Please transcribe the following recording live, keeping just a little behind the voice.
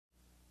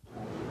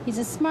He's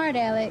a smart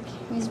aleck.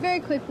 He's very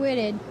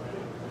quick-witted,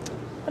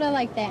 but I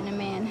like that in a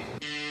man.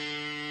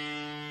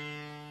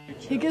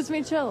 He gives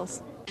me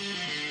chills.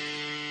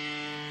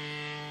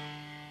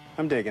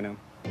 I'm digging him.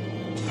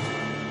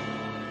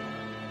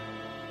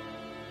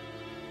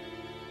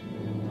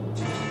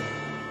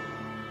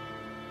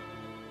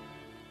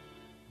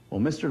 Well,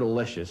 Mr.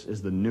 Delicious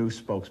is the new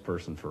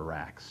spokesperson for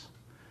Rax.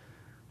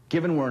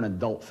 Given we're an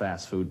adult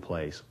fast food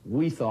place,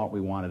 we thought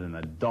we wanted an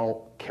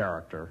adult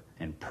character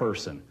and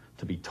person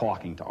to be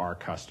talking to our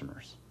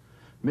customers.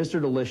 Mr.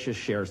 Delicious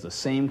shares the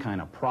same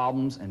kind of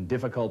problems and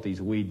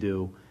difficulties we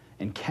do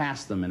and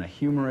casts them in a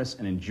humorous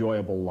and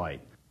enjoyable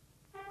light.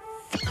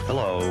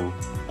 Hello,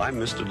 I'm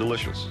Mr.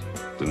 Delicious,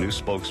 the new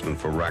spokesman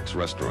for Rax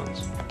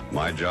Restaurants.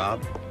 My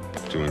job?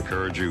 To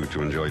encourage you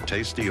to enjoy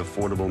tasty,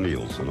 affordable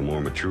meals in a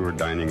more mature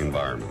dining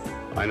environment.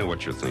 I know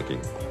what you're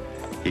thinking.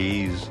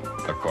 He's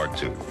a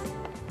cartoon.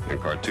 And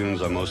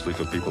cartoons are mostly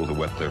for people who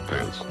wet their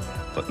pants.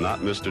 But not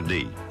Mr.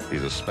 D.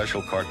 He's a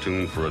special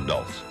cartoon for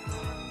adults.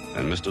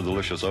 And Mr.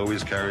 Delicious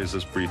always carries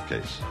this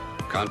briefcase.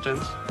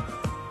 Contents?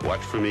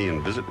 Watch for me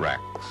and visit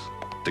Rax.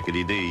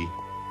 Tickety-dee.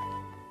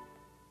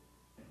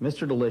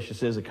 Mr.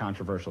 Delicious is a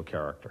controversial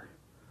character,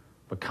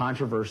 but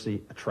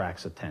controversy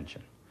attracts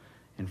attention.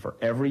 And for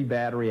every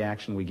bad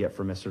reaction we get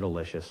from Mr.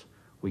 Delicious,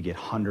 we get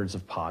hundreds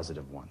of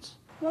positive ones.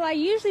 Well, I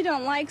usually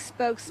don't like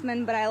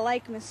spokesmen, but I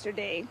like Mr.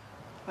 D.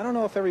 I don't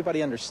know if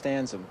everybody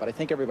understands him, but I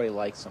think everybody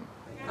likes him.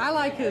 I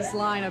like his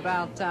line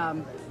about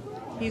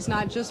he's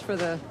not just for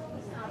the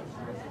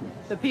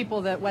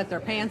people that wet their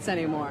pants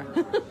anymore.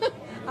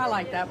 I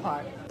like that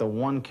part. The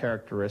one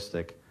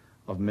characteristic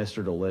of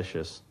Mr.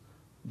 Delicious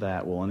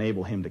that will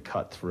enable him to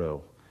cut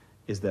through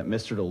is that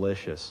Mr.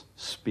 Delicious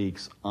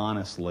speaks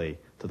honestly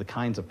to the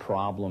kinds of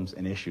problems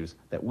and issues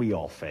that we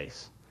all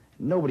face.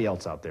 Nobody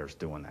else out there is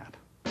doing that.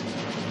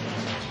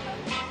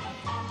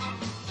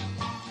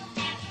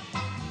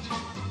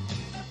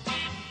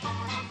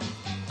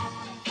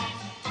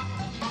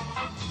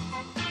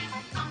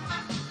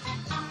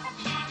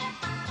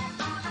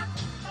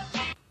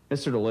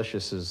 Mr.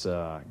 Delicious is,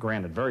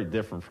 granted, very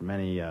different from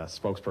any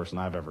spokesperson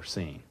I've ever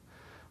seen.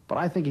 But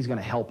I think he's going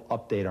to help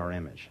update our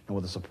image. And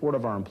with the support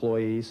of our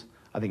employees,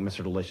 I think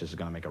Mr. Delicious is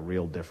going to make a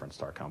real difference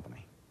to our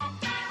company.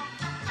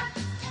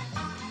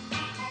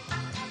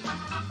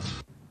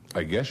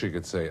 I guess you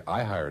could say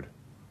I hired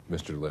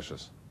Mr.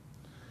 Delicious.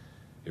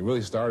 It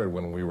really started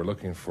when we were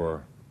looking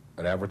for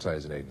an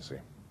advertising agency.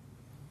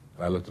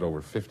 And I looked at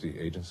over 50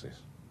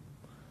 agencies.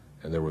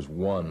 And there was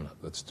one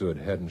that stood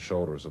head and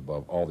shoulders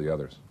above all the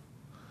others.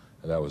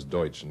 And that was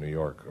Deutsch in New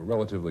York, a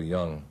relatively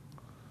young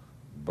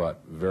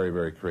but very,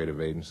 very creative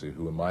agency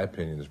who, in my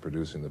opinion, is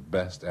producing the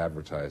best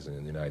advertising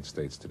in the United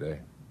States today.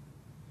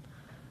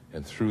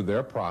 And through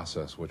their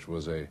process, which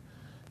was a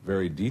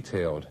very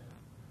detailed,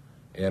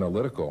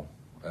 analytical,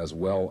 as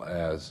well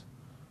as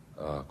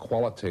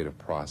qualitative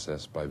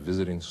process by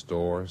visiting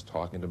stores,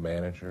 talking to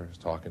managers,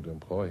 talking to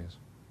employees,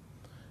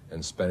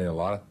 and spending a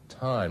lot of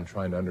time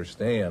trying to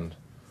understand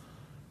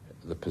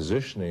the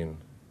positioning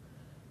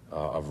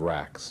of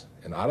Rax.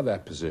 And out of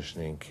that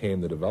positioning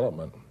came the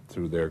development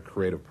through their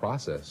creative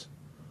process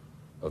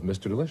of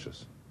Mr.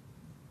 Delicious,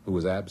 who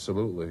was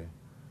absolutely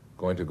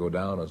going to go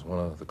down as one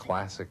of the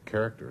classic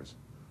characters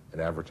in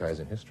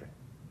advertising history.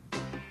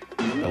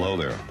 Hello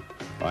there.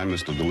 I'm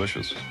Mr.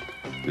 Delicious.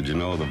 Did you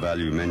know the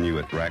value menu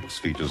at Rax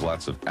features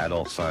lots of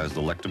adult-sized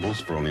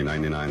delectables for only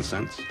 99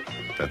 cents?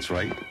 That's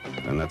right,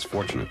 and that's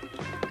fortunate.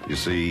 You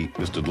see,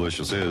 Mr.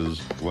 Delicious is,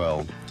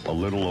 well, a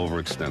little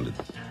overextended.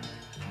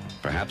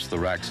 Perhaps the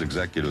Rax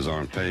executives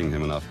aren't paying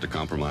him enough to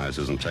compromise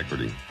his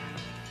integrity.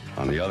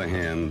 On the other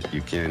hand,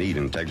 you can't eat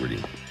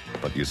integrity,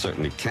 but you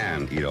certainly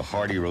can eat a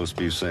hearty roast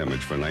beef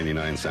sandwich for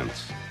 99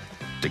 cents.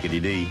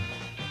 Tickety-dee.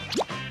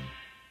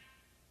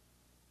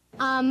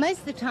 Most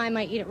of the time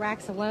I eat at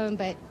Rax alone,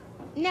 but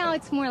now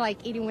it's more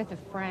like eating with a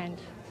friend.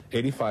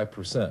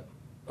 85%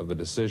 of the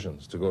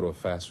decisions to go to a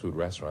fast food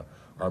restaurant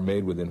are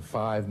made within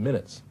 5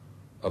 minutes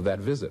of that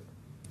visit.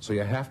 So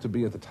you have to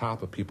be at the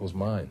top of people's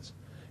minds.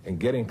 And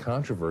getting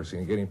controversy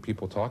and getting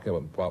people talking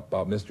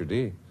about Mr.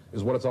 D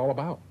is what it's all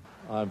about.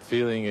 I'm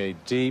feeling a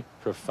deep,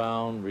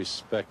 profound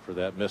respect for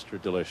that Mr.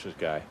 Delicious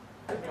guy.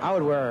 I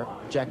would wear a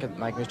jacket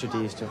like Mr.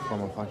 D's to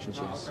formal functions,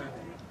 yes.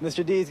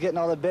 Mr. D's getting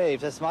all the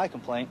babes. That's my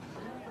complaint.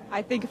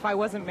 I think if I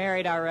wasn't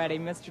married already,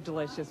 Mr.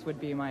 Delicious would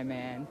be my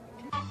man.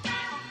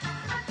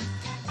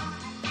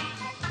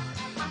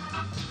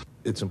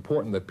 It's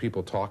important that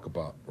people talk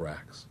about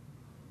Rax.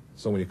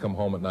 So when you come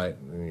home at night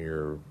and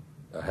you're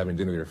having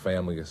dinner with your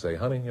family, you say,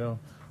 honey, you know,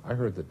 I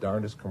heard the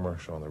darndest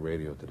commercial on the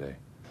radio today.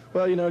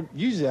 Well, you know,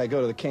 usually I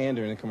go to the can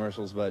during the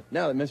commercials, but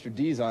now that Mr.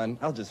 D's on,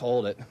 I'll just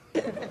hold it.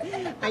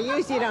 I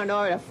usually don't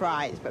order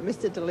fries, but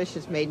Mr.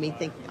 Delicious made me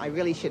think I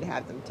really should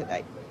have them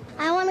today.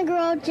 I want to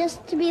grow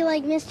just to be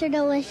like Mr.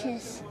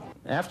 Delicious.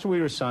 After we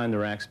were assigned the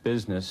Rax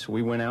business,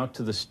 we went out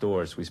to the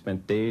stores. We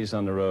spent days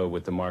on the road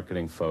with the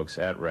marketing folks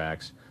at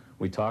Rax.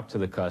 We talked to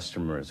the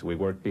customers. We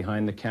worked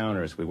behind the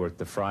counters. We worked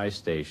the fry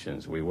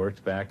stations. We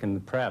worked back in the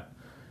prep.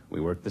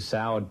 We worked the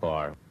salad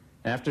bar.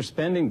 After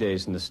spending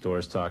days in the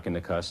stores talking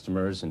to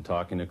customers and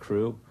talking to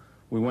crew,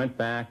 we went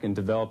back and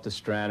developed a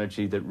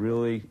strategy that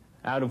really,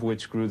 out of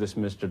which grew this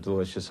Mr.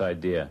 Delicious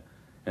idea.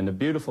 And the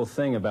beautiful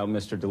thing about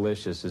Mr.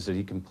 Delicious is that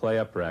he can play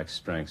up Rack's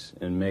strengths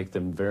and make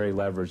them very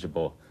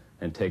leverageable,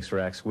 and takes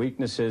Rack's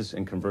weaknesses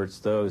and converts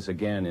those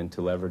again into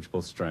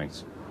leverageable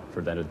strengths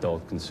for that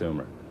adult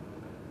consumer.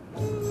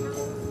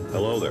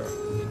 Hello there.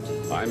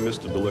 I'm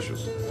Mr.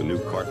 Delicious, the new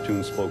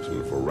cartoon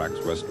spokesman for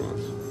Rack's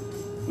Restaurants.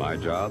 My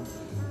job?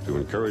 To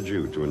encourage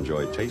you to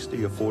enjoy tasty,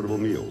 affordable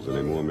meals in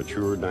a more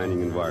mature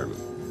dining environment.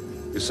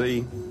 You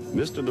see,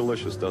 Mr.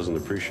 Delicious doesn't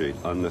appreciate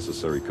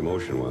unnecessary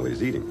commotion while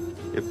he's eating.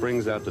 It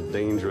brings out the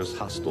dangerous,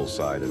 hostile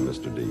side in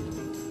Mr. D.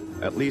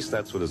 At least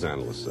that's what his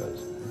analyst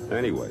says.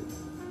 Anyway,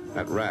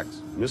 at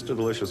Rack's, Mr.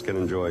 Delicious can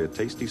enjoy a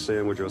tasty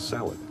sandwich or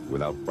salad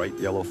without bright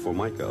yellow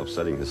formica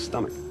upsetting his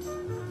stomach.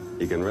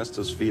 He can rest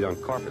his feet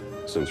on carpet,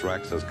 since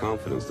Rack's has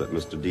confidence that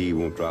Mr. D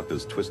won't drop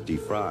his twisty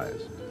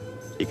fries.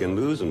 He can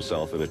lose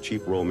himself in a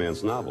cheap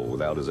romance novel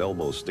without his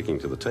elbows sticking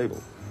to the table.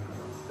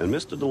 And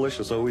Mr.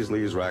 Delicious always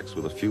leaves Rack's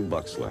with a few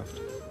bucks left.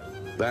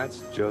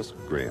 That's just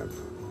grand,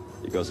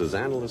 because his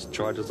analyst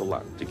charges a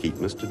lot to keep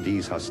Mr.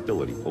 D's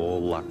hostility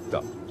all locked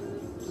up.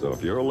 So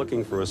if you're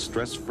looking for a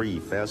stress-free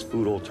fast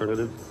food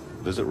alternative,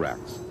 visit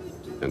Rack's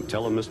and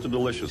tell him Mr.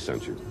 Delicious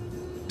sent you.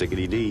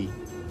 Tickety-dee.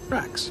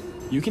 Rack's,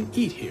 you can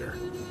eat here.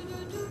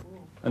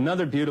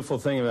 Another beautiful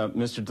thing about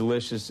Mr.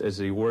 Delicious is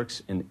he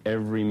works in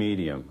every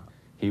medium.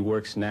 He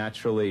works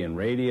naturally in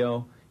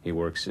radio, he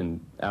works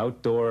in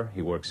outdoor,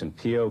 he works in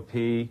POP,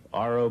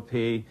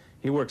 ROP,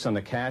 he works on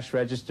the cash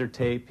register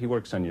tape, he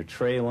works on your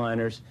tray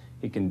liners,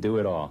 he can do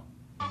it all.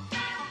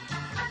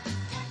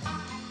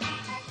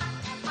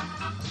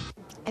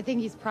 I think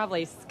he's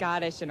probably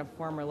Scottish in a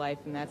former life,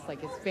 and that's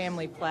like his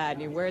family plaid,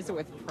 and he wears it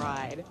with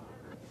pride.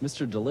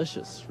 Mr.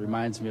 Delicious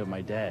reminds me of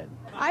my dad.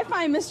 I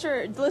find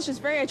Mr. Delicious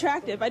very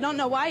attractive. I don't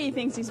know why he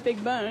thinks he's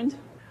big-boned.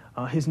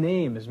 His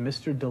name is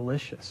Mr.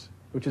 Delicious,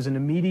 which is an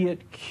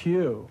immediate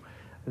cue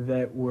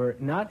that we're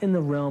not in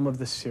the realm of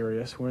the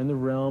serious, we're in the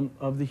realm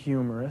of the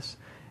humorous,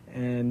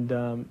 and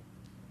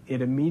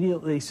it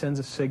immediately sends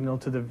a signal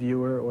to the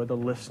viewer or the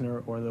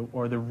listener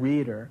or the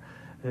reader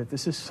that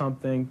this is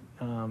something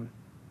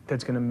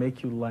that's going to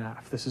make you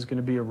laugh. This is going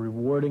to be a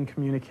rewarding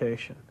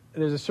communication.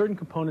 There's a certain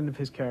component of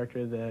his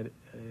character that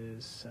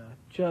is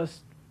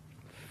just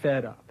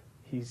fed up.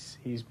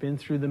 He's been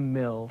through the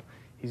mill,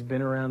 he's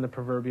been around the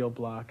proverbial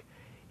block,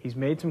 he's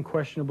made some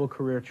questionable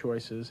career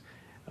choices.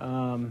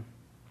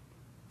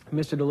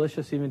 Mr.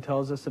 Delicious even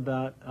tells us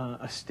about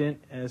a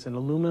stint as an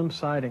aluminum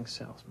siding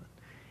salesman.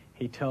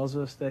 He tells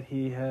us that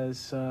he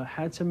has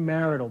had some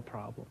marital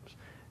problems,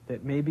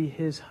 that maybe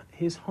his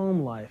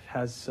home life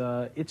has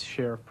its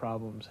share of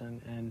problems,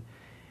 and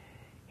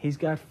he's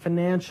got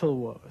financial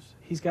woes.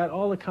 He's got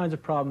all the kinds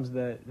of problems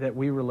that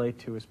we relate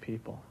to as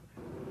people.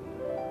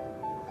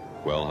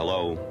 Well,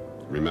 hello.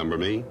 Remember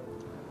me?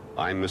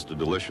 I'm Mr.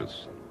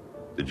 Delicious.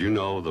 Did you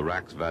know the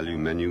Rack's value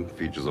menu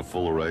features a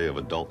full array of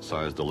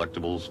adult-sized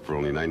delectables for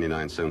only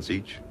 99 cents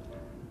each?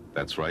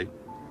 That's right.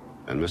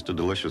 And Mr.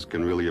 Delicious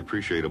can really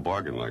appreciate a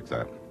bargain like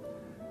that.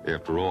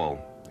 After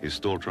all, he's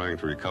still trying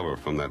to recover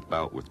from that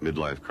bout with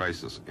midlife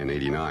crisis in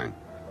 '89.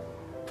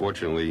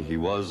 Fortunately, he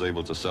was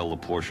able to sell the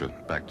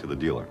Porsche back to the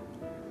dealer.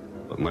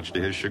 But much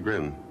to his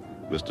chagrin,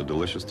 Mr.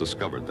 Delicious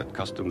discovered that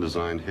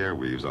custom-designed hair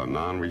weaves are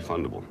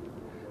non-refundable.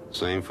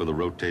 Same for the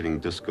rotating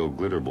disco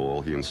glitter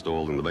ball he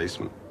installed in the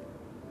basement.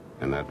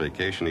 And that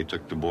vacation he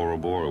took to Bora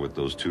Bora with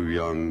those two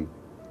young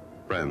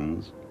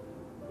friends,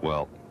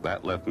 well,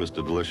 that left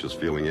Mr. Delicious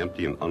feeling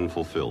empty and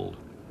unfulfilled.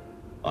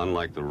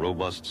 Unlike the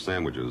robust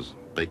sandwiches,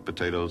 baked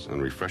potatoes,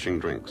 and refreshing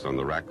drinks on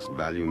the Rack's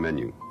value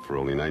menu for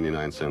only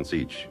 99 cents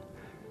each.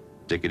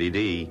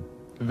 Tickety-dee.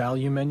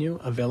 Value menu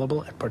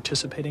available at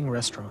participating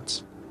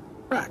restaurants.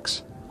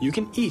 Rack's, you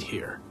can eat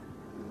here.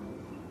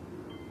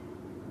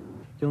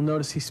 You'll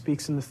notice he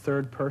speaks in the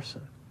third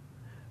person,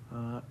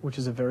 which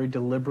is a very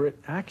deliberate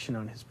action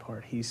on his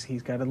part. He's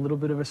got a little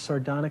bit of a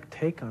sardonic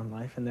take on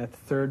life, and that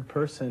third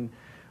person,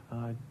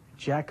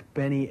 Jack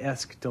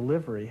Benny-esque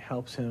delivery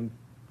helps him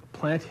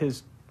plant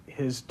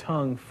his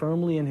tongue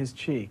firmly in his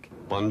cheek.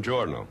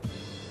 Buongiorno.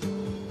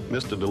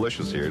 Mr.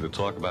 Delicious here to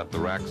talk about the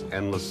Rack's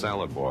endless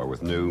salad bar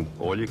with new,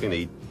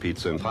 all-you-can-eat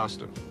pizza and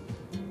pasta.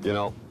 You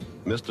know,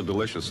 Mr.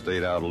 Delicious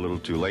stayed out a little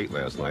too late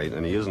last night,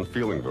 and he isn't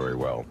feeling very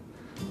well.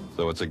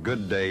 So it's a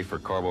good day for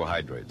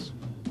carbohydrates.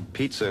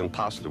 Pizza and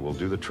pasta will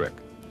do the trick.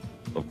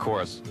 Of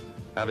course,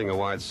 having a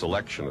wide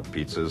selection of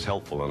pizza is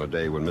helpful on a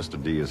day when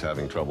Mr. D is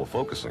having trouble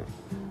focusing.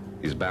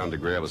 He's bound to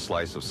grab a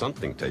slice of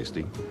something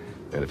tasty,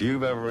 and if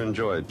you've ever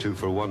enjoyed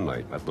 2-for-1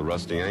 night at the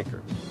Rusty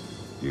Anchor,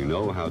 you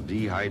know how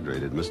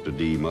dehydrated Mr.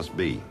 D must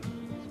be.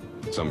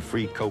 Some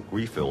free Coke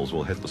refills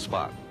will hit the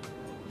spot.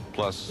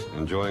 Plus,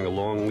 enjoying a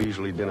long,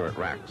 leisurely dinner at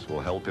Rack's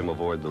will help him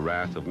avoid the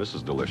wrath of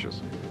Mrs.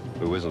 Delicious,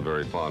 who isn't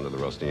very fond of the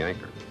Rusty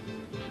Anchor.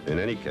 In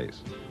any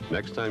case,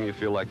 next time you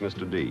feel like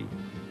Mr. D,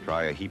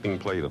 try a heaping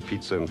plate of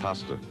pizza and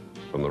pasta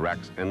from the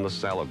Rack's endless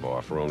salad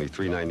bar for only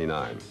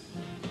 $3.99.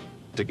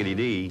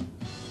 Tickety-dee.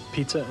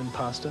 pizza and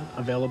pasta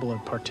available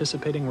at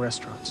participating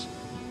restaurants.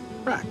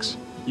 Rax,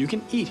 you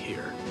can eat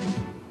here.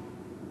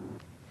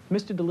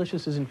 Mr.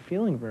 Delicious isn't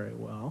feeling very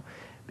well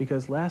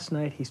because last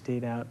night he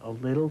stayed out a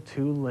little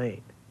too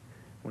late.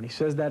 When he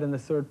says that in the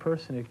third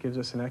person, it gives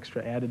us an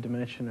extra added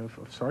dimension of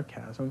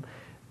sarcasm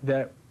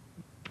that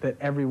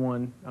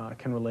everyone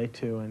can relate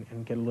to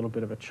and get a little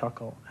bit of a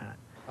chuckle at.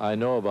 I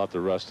know about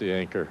the rusty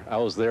anchor. I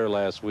was there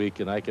last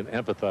week, and I can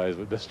empathize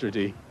with Mr.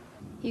 D.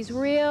 He's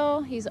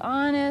real, he's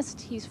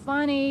honest, he's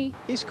funny.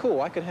 He's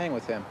cool. I could hang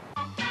with him.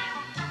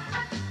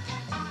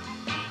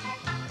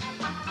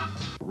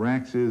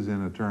 Rax is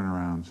in a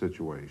turnaround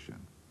situation.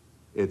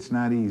 It's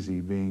not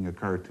easy being a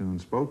cartoon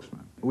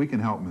spokesman. We can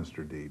help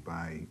Mr. D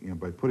by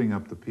putting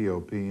up the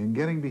POP and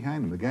getting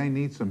behind him. The guy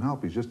needs some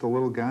help. He's just a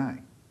little guy.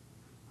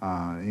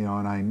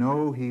 And I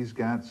know he's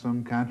got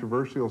some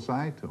controversial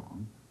side to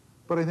him,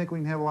 but I think we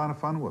can have a lot of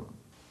fun with him.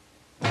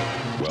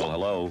 Well,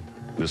 hello,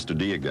 Mr.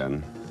 D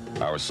again.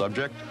 Our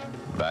subject,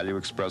 Value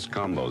Express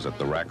combos at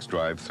the Rax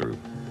drive-thru.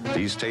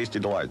 These tasty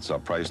delights are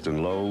priced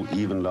in low,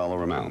 even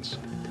dollar amounts,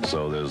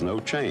 so there's no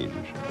change.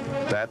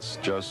 That's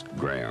just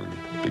grand,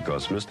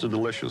 because Mr.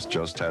 Delicious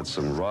just had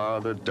some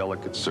rather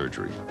delicate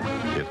surgery.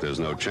 If there's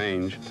no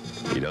change,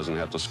 he doesn't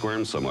have to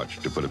squirm so much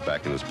to put it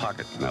back in his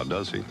pocket, now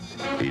does he?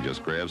 He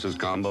just grabs his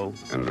combo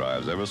and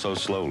drives ever so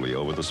slowly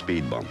over the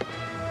speed bump.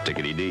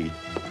 Tickety-dee.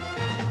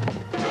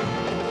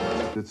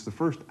 It's the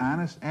first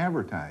honest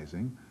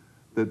advertising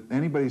that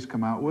anybody's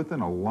come out with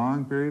in a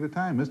long period of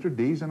time. Mr.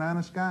 D's an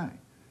honest guy.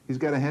 He's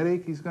got a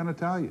headache, he's going to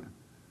tell you.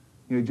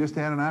 He just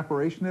had an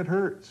operation, it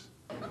hurts.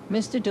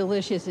 Mr.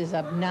 Delicious is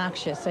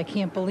obnoxious. I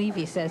can't believe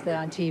he says that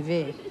on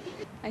TV.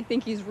 I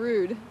think he's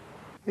rude.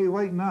 Hey,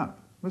 lighten up.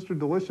 Mr.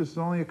 Delicious is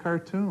only a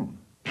cartoon.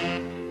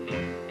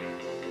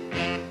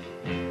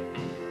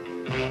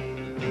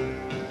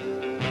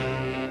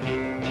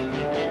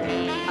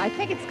 I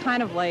think it's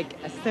kind of like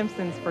a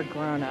Simpsons for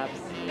grown-ups.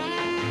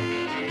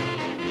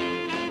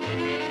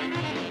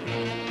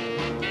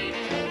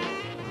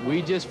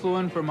 We just flew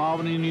in from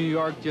Albany, New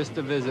York just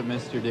to visit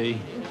Mr. D.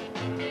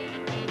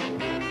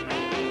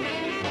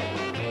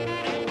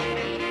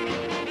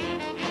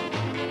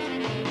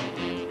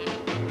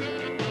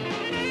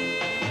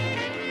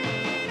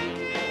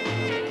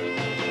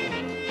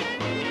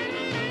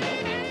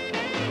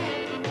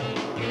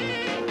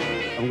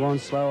 I'm going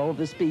slow over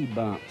the speed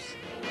bumps.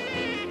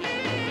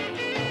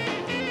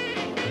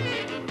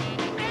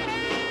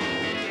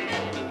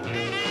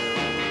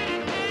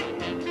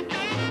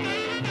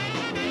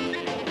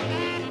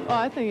 Oh,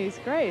 I think he's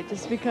great,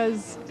 just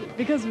because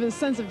of his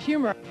sense of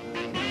humor.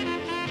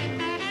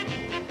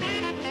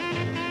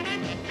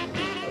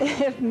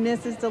 If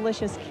Mrs.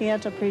 Delicious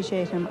can't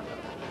appreciate him,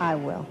 I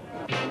will.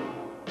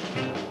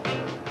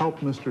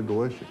 Help Mr.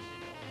 Delicious.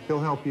 He'll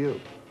help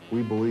you.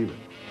 We believe it.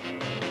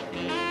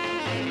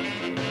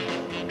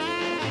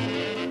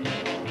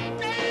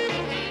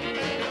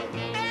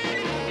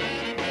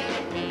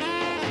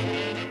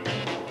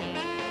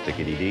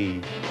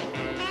 Tickety-dee.